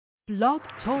Blog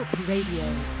Talk Radio.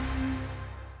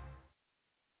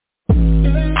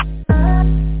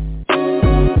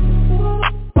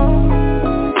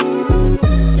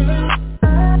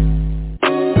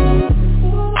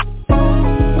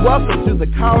 Welcome to the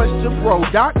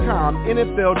collegetopro.com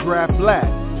NFL Draft Blast,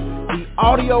 the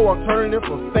audio alternative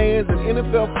for fans and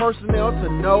NFL personnel to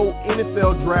know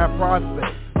NFL draft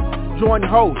prospects. Join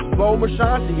host Bo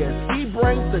Marchionte as he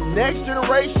brings the next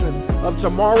generation of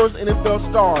tomorrow's NFL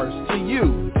stars to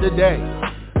you today.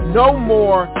 No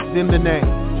more than the name.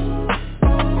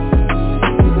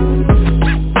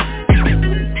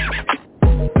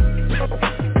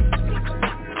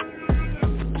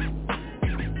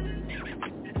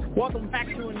 Welcome back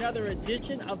to another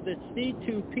edition of the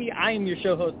C2P. I am your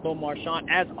show host, Bo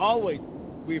Marchionte. As always,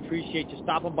 we appreciate you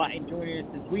stopping by and joining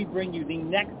us as we bring you the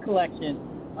next collection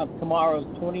of tomorrow's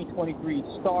 2023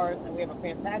 stars. And we have a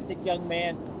fantastic young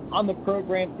man on the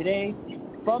program today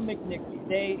from McNeese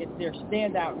State. It's their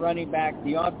standout running back,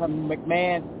 Deonta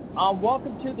McMahon.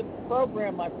 Welcome to the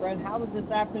program, my friend. How was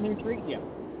this afternoon treating you?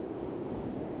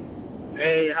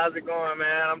 Hey, how's it going,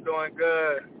 man? I'm doing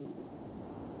good.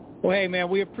 Well, hey, man,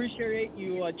 we appreciate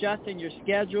you adjusting your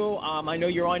schedule. I know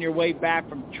you're on your way back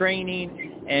from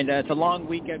training, and it's a long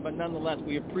weekend, but nonetheless,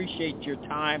 we appreciate your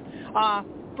time.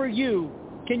 For you,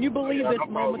 can you believe this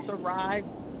moment's arrived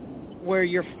where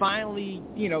you're finally,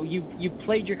 you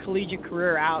played your collegiate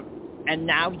career out, and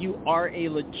now you are a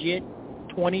legit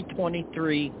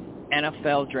 2023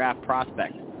 NFL draft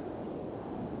prospect?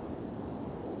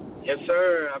 Yes,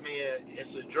 sir. I mean,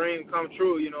 it's a dream come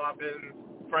true. I've been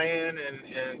praying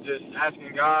and just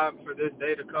asking God for this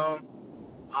day to come.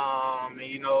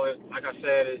 Like I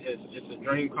said, it's a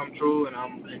dream come true, and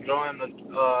I'm enjoying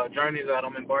the journey that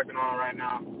I'm embarking on right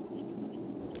now.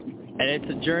 And it's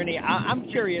a journey. I'm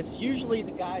curious, usually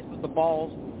the guys with the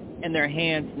balls in their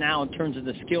hands now in terms of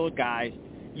the skilled guys,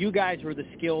 you guys were the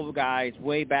skilled guys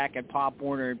way back at Pop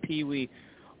Warner and Pee Wee.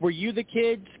 Were you the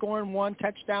kid scoring one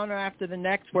touchdown after the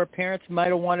next where parents might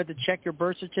have wanted to check your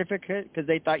birth certificate because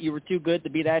they thought you were too good to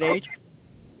be that age?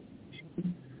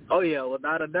 Oh, yeah,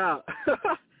 without a doubt.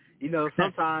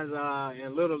 Sometimes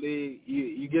in Little League,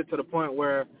 you get to the point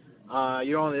where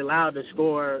you're only allowed to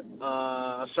score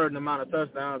a certain amount of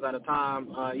touchdowns at a time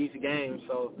each game.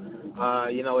 So,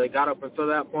 it got up until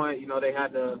that point. They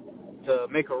had to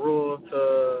make a rule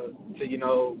to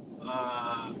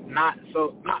not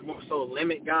more so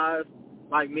limit guys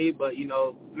like me, but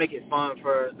make it fun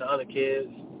for the other kids.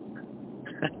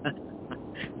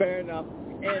 Fair enough.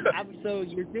 And so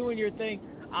you're doing your thing.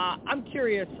 I'm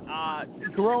curious.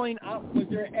 Growing up, was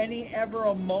there ever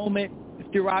a moment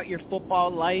throughout your football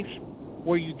life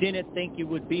where you didn't think you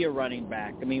would be a running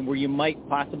back? I mean, where you might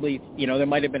possibly, there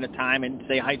might have been a time in,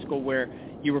 say, high school where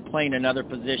you were playing another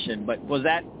position. But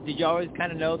did you always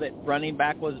kind of know that running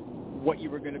back was what you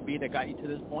were going to be that got you to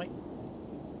this point?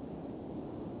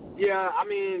 Yeah, I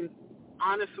mean,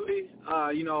 honestly,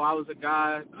 I was a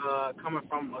guy coming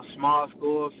from a small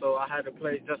school, so I had to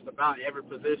play just about every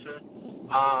position,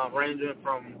 ranging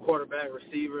from quarterback,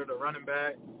 receiver, to running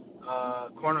back,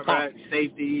 cornerback,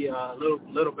 safety, a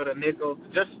little bit of nickel,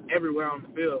 just everywhere on the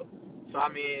field. So, I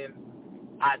mean,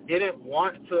 I didn't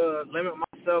want to limit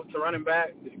myself to running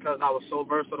back because I was so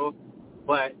versatile.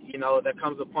 But, there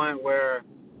comes a point where,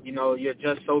 you're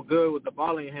just so good with the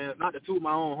ball in your hands, not to toot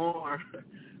my own horn,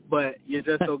 but you're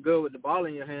just so good with the ball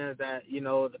in your hands that,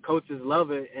 the coaches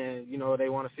love it and, they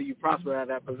want to see you prosper at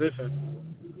that position.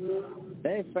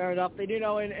 Hey, fair enough. They do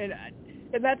know, and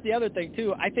that's the other thing,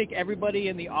 too. I think everybody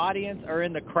in the audience or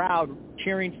in the crowd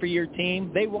cheering for your team,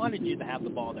 they wanted you to have the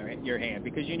ball in your hand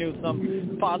because you knew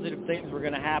some positive things were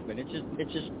going to happen. It's just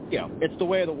it's the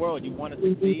way of the world. You want to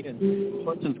succeed, and the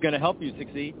person's going to help you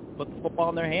succeed. Put the football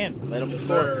in their hand. Let them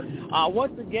score.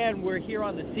 Once again, we're here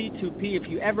on the C2P. If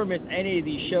you ever miss any of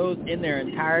these shows in their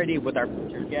entirety with our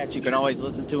featured guests, you can always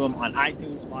listen to them on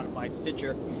iTunes, Spotify,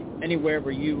 Stitcher, anywhere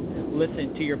where you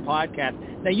listen to your podcast.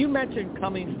 Now, you mentioned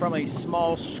coming from a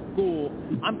small school.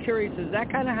 I'm curious, is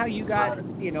that kind of how you got,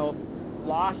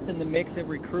 lost in the mix of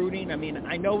recruiting? I mean,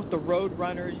 I know with the Road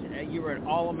Runners, you were an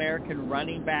All-American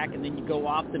running back, and then you go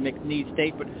off to McNeese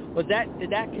State. But did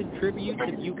that contribute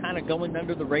to you kind of going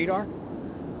under the radar?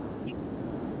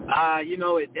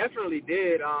 It definitely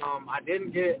did. I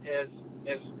didn't get as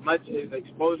much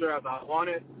exposure as I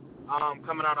wanted.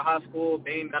 Coming out of high school,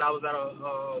 being that I was at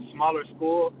a smaller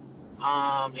school,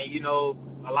 and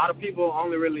a lot of people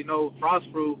only really know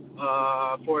Frostproof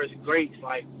for its greats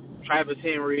like Travis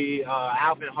Henry,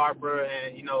 Alvin Harper,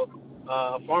 and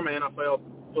a former NFL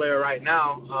player right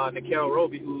now, Nikhil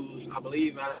Roby, who's I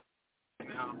believe right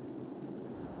now.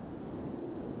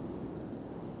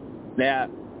 Yeah,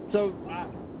 So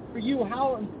for you,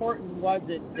 how important was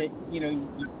it that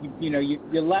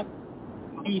you left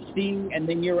BC and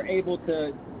then you were able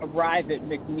to arrive at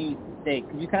McNeese State?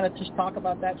 Could you kind of just talk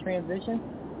about that transition?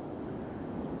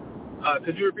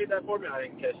 Could you repeat that for me? I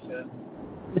didn't catch that.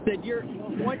 I said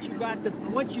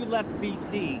once you left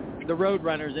BC, the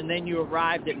Roadrunners, and then you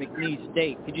arrived at McNeese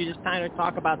State. Could you just kind of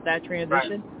talk about that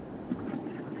transition? Right.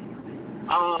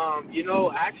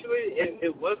 Actually,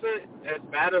 it wasn't as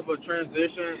bad of a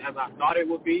transition as I thought it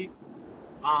would be.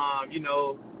 Obviously,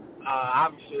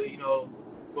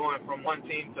 going from one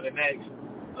team to the next,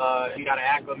 you got to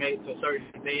acclimate to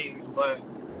certain things. But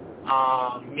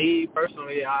me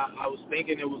personally, I was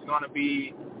thinking it was going to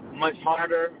be much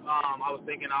harder. I was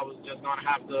thinking I was just going to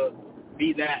have to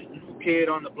be that new kid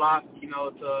on the block,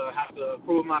 to have to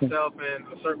prove myself and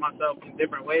assert myself in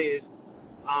different ways.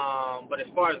 But as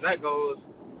far as that goes,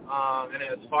 and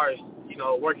as far as,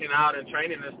 working out and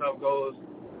training and stuff goes,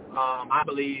 I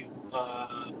believe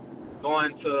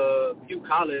going to Butte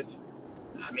College,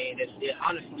 I mean, it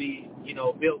honestly,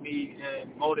 built me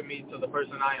and molded me to the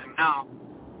person I am now,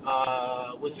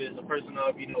 which is a person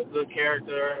of, good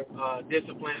character,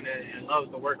 discipline, and loves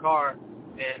to work hard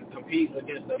and compete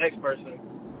against the next person.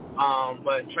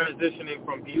 But transitioning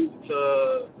from Butte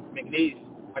to McNeese,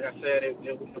 like I said,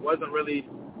 it wasn't really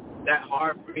that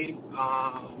hard for me.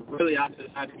 Really, I just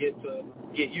had to get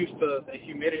used to the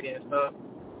humidity and stuff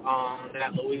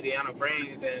that Louisiana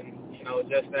brings, and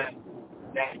just that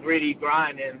gritty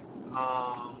grinding.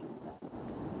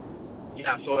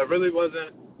 So it really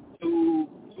wasn't too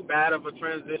bad of a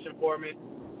transition for me.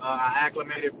 I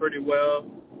acclimated pretty well,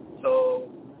 so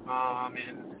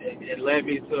and it led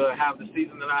me to have the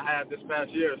season that I had this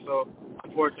past year. So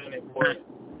I'm fortunate for it.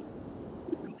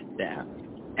 Yeah.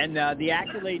 And the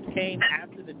accolades came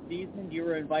after the season. You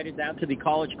were invited down to the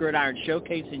College Gridiron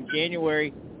Showcase in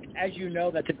January. As you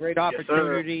know, that's a great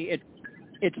opportunity. Yes,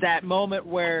 it's that moment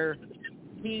where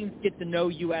teams get to know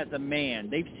you as a man.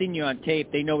 They've seen you on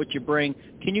tape. They know what you bring.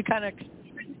 Can you kind of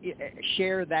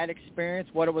share that experience,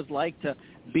 what it was like to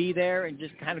be there and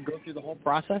just kind of go through the whole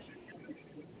process?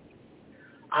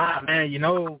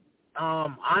 Man,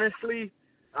 honestly,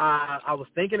 I was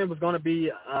thinking it was going to be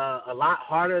a lot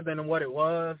harder than what it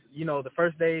was. The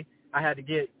first day I had to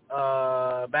get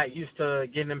back used to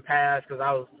getting in pass because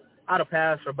I was out of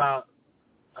pass for about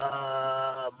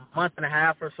a month and a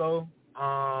half or so,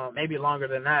 maybe longer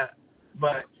than that.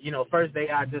 But, first day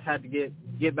I just had to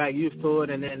get back used to it,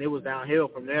 and then it was downhill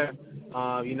from there.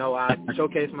 I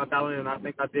showcased my talent, and I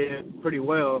think I did pretty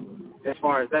well as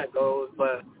far as that goes.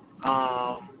 But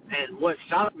and what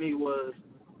shocked me was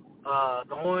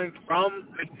going from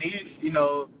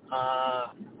McNeese,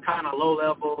 kind of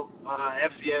low-level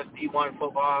FCS D1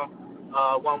 football,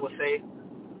 one would say,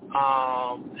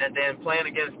 and then playing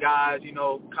against guys,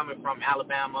 coming from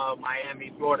Alabama,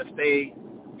 Miami, Florida State,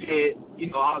 Pitt,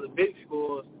 all the big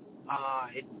schools,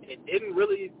 it didn't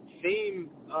really seem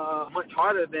much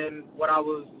harder than what I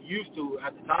was used to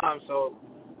at the time. So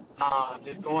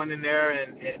just going in there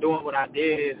and doing what I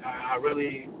did, I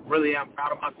really, really am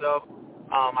proud of myself.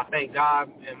 I thank God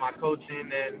and my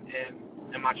coaching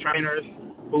and my trainers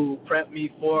who prepped me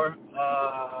for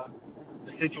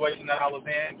the situation that I was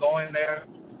in going there.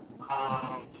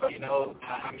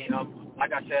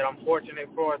 Like I said, I'm fortunate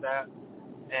for that,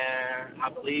 and I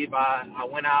believe I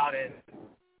went out and.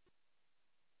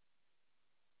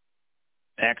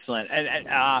 Excellent. And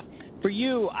for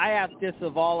you, I ask this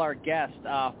of all our guests.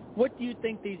 What do you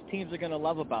think these teams are going to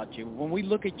love about you? When we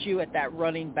look at you at that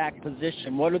running back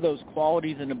position, what are those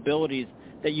qualities and abilities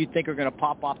that you think are going to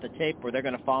pop off the tape where they're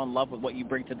going to fall in love with what you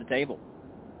bring to the table?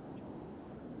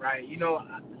 Right.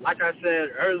 Like I said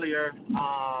earlier,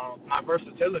 my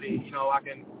versatility, I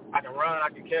can run, I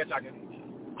can catch, I can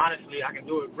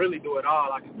really do it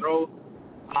all. I can throw.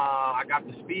 I got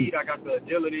the speed, I got the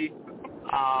agility.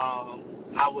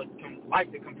 I would like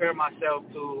to compare myself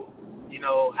to,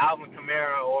 Alvin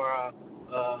Kamara or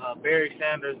Barry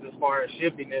Sanders as far as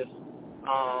shiftiness,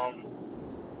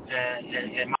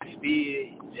 and my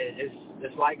speed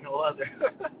is like no other.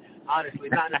 Honestly,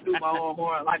 not to do my own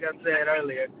horn, like I said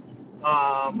earlier.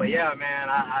 But yeah, man,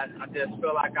 I just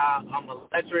feel like I'm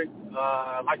electric.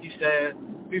 Like you said,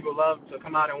 people love to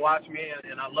come out and watch me,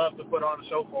 and I love to put on a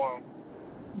show for them.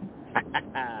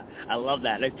 I love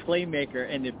that. A playmaker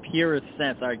in the purest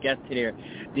sense. Our guest here,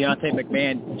 Deonta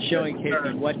McMahon, showing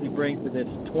what he brings to this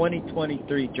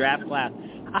 2023 draft class.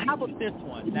 How about this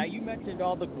one? Now, you mentioned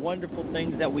all the wonderful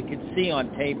things that we could see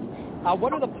on tape.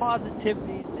 What are the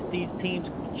positivities that these teams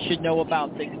should know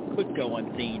about that could go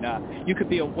unseen? You could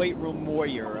be a weight room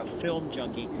warrior, a film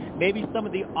junkie. Maybe some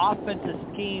of the offensive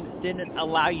schemes didn't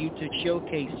allow you to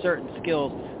showcase certain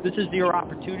skills. This is your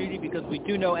opportunity because we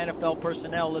do know NFL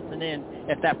personnel listen in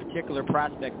if that particular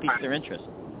prospect piques their interest.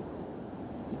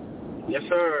 Yes,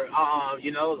 sir.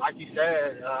 Like you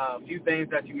said, a few things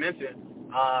that you mentioned.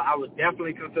 I would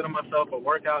definitely consider myself a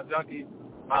workout junkie.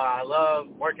 I love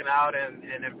working out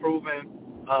and improving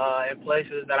in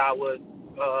places that I would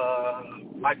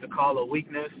like to call a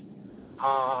weakness,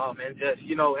 and just,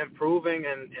 improving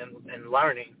and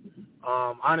learning.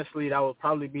 Honestly, that would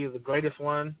probably be the greatest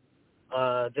one,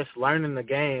 just learning the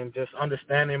game, just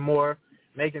understanding more,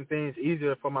 making things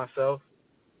easier for myself.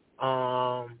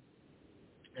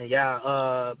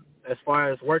 As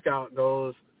far as workout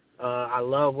goes, I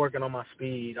love working on my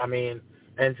speed.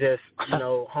 And just,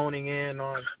 honing in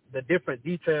on the different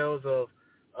details of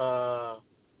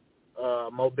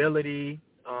mobility,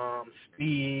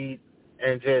 speed,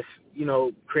 and just,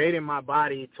 creating my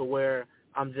body to where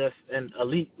I'm just an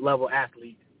elite level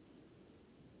athlete.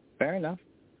 Fair enough.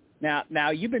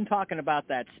 Now you've been talking about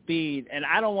that speed, and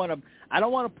I don't want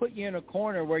to put you in a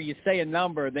corner where you say a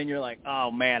number, then you're like,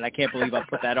 oh man, I can't believe I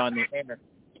put that on the air.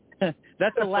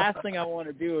 That's the last thing I want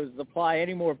to do is apply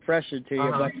any more pressure to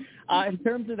you. But in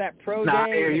terms of that pro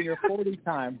day and your 40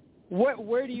 time,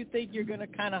 where do you think you're going to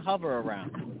kind of hover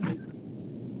around?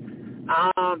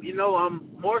 I'm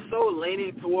more so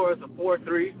leaning towards a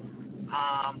 4.3.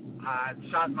 I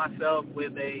shot myself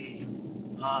with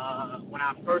when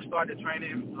I first started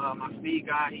training, my speed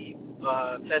guy, he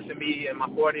tested me in my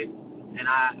 40, and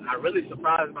I really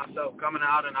surprised myself coming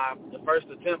out, and the first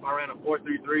attempt I ran a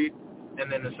 4.33, and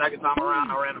then the second time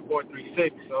around I ran a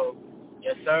 4.36. So,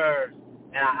 yes, sir.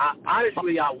 And I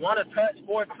honestly, I want to touch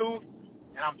 4.2,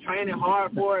 and I'm training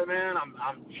hard for it, man.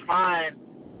 I'm trying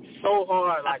so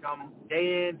hard, like I'm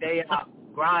day in, day out,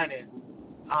 grinding.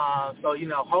 So,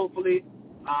 hopefully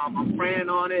I'm praying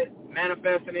on it,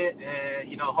 manifesting it,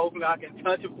 and, hopefully I can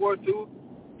touch a 4.2,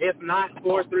 if not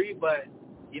 4.3, but,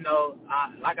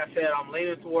 like I said, I'm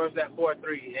leaning towards that 4.3,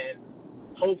 and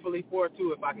hopefully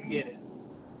 4.2 if I can get it.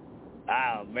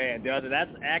 Oh, man,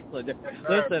 that's excellent.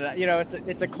 Listen,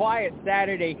 it's a quiet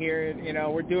Saturday here.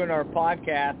 We're doing our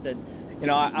podcast, and,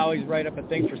 I always write up a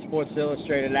thing for Sports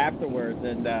Illustrated afterwards,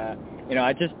 and,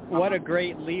 what a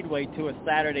great leadway to a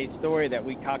Saturday story that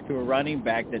we talked to a running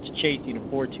back that's chasing a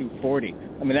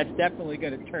 4.240. That's definitely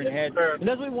going to turn heads. And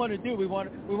that's what we want to do. We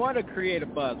want to create a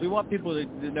buzz. We want people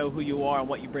to know who you are and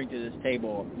what you bring to this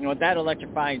table. With that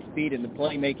electrifying speed and the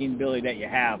playmaking ability that you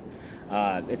have,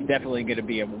 it's definitely going to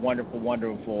be a wonderful,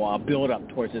 wonderful build-up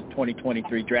towards this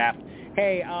 2023 draft.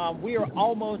 Hey, we are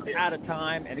almost out of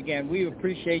time. And, again, we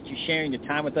appreciate you sharing your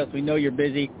time with us. We know you're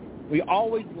busy. We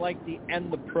always like to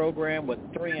end the program with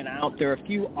 3 and out. There are a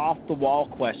few off-the-wall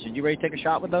questions. You ready to take a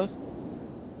shot with those?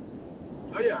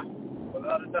 Oh, yeah,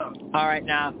 without a doubt. All right,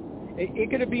 now, it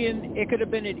could have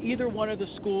been at either one of the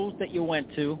schools that you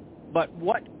went to, but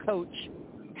what coach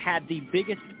had the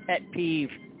biggest pet peeve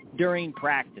during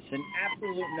practice? An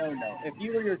absolute no-no. If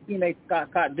you or your teammates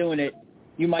got caught doing it,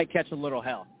 you might catch a little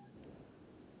hell.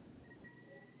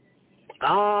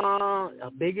 A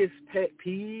biggest pet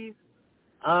peeve?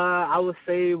 I would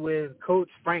say with Coach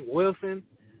Frank Wilson.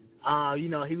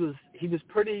 He was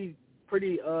pretty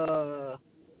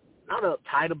not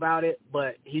uptight about it,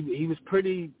 but he was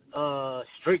pretty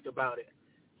strict about it.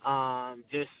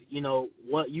 Just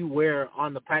what you wear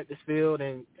on the practice field,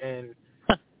 and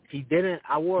he didn't.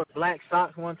 I wore black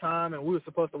socks one time, and we were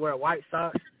supposed to wear white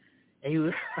socks, and he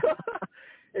was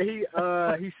he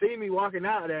seen me walking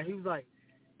out there, and he was like,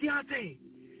 Deonta,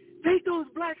 take those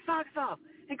black socks off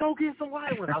and go get some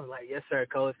white ones. I was like, yes, sir,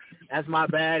 Coach. That's my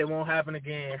bad. It won't happen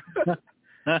again.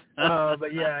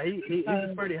 But, yeah, he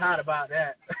was pretty hot about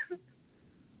that.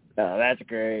 Oh, that's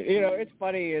great. It's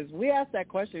funny is we ask that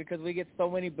question because we get so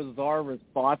many bizarre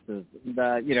responses.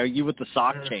 You with the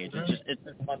sock change. It's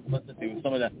just fun to do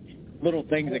some of the little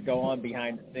things that go on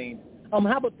behind the scenes. How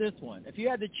about this one? If you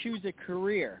had to choose a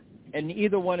career in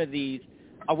either one of these,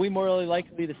 are we more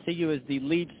likely to see you as the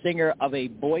lead singer of a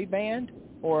boy band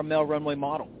or a male runway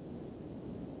model?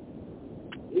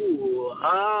 Ooh,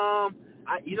 I've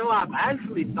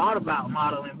actually thought about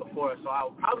modeling before, so I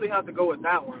would probably have to go with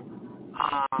that one.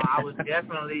 I was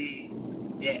definitely,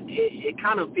 it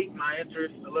kind of piqued my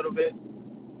interest a little bit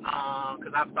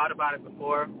because I've thought about it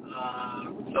before.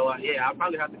 I'll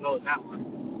probably have to go with that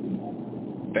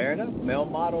one. Fair enough. Male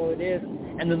model it is.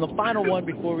 And then the final one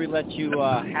before we let you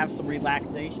have some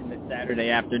relaxation this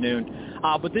Saturday afternoon.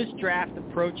 With this draft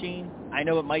approaching, I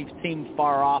know it might seem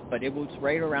far off, but it was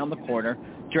right around the corner.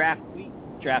 Draft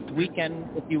weekend,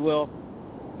 if you will.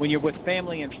 When you're with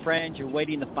family and friends, you're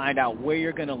waiting to find out where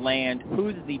you're going to land,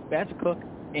 who's the best cook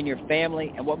in your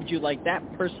family, and what would you like that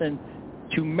person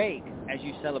to make as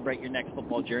you celebrate your next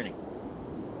football journey?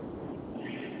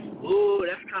 Ooh,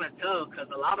 that's kind of tough because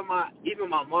a lot of even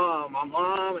my mom and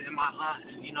my aunts,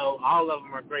 all of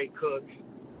them are great cooks.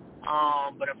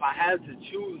 But if I had to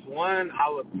choose one, I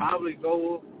would probably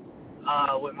go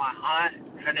with my aunt.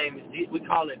 Her name is, we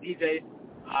call her DJ.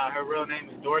 Her real name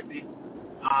is Dorothy.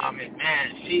 And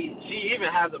man, she even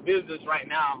has a business right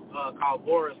now called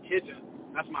Bora's Kitchen.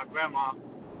 That's my grandma.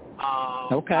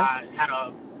 Okay. I had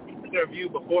a interview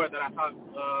before that I talked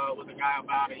with a guy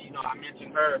about it. I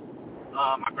mentioned her.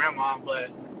 My grandma, but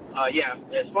yeah,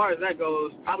 as far as that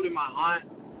goes, probably my aunt.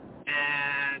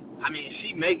 And I mean,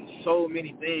 she makes so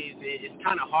many things. It's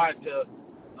kind of hard to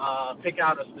pick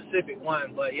out a specific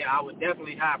one, but yeah, I would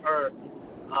definitely have her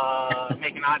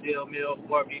make an ideal meal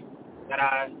for me that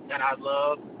I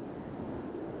love.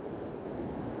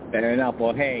 Fair enough.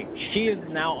 Well, hey, she is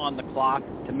now on the clock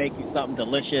to make you something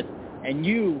delicious, and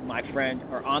you, my friend,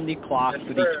 are on the clock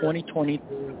for the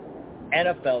 2022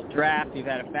 NFL Draft. You've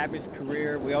had a fabulous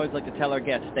career. We always like to tell our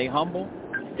guests, stay humble,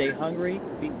 stay hungry,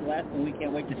 be blessed, and we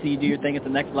can't wait to see you do your thing at the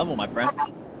next level, my friend.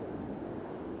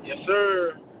 Yes,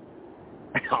 sir.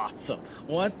 Awesome.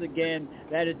 Once again,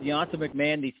 that is Deonta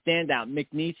McMahon, the standout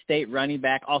McNeese State running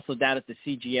back, also down at the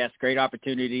CGS. Great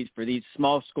opportunities for these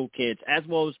small school kids as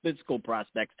well as big school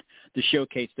prospects to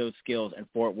showcase those skills in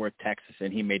Fort Worth, Texas,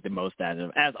 and he made the most out of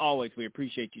them. As always, we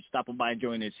appreciate you stopping by and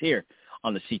joining us here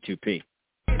on the C2P.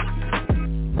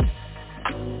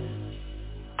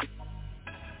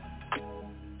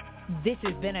 This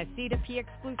has been a C2P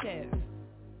exclusive.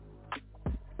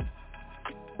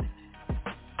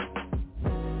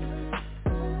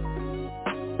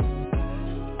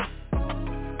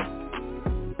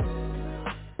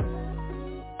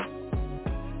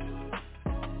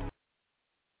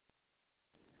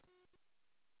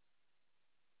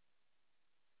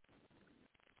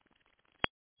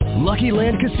 Lucky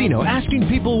Land Casino, asking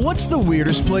people, what's the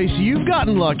weirdest place you've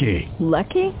gotten lucky?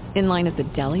 Lucky? In line at the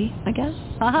deli, I guess?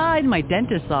 Aha, in my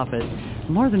dentist's office.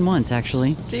 More than once,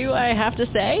 actually. Do I have to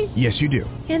say? Yes, you do.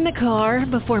 In the car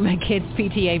before my kids'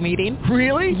 PTA meeting.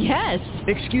 Really? Yes.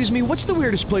 Excuse me, what's the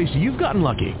weirdest place you've gotten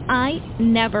lucky? I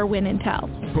never win and tell.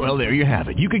 Well, there you have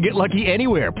it. You can get lucky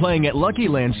anywhere, playing at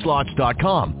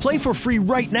LuckyLandSlots.com. Play for free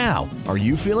right now. Are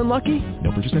you feeling lucky?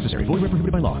 No purchase necessary. Void where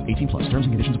prohibited by law. 18+. Terms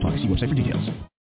and conditions apply. See website for details.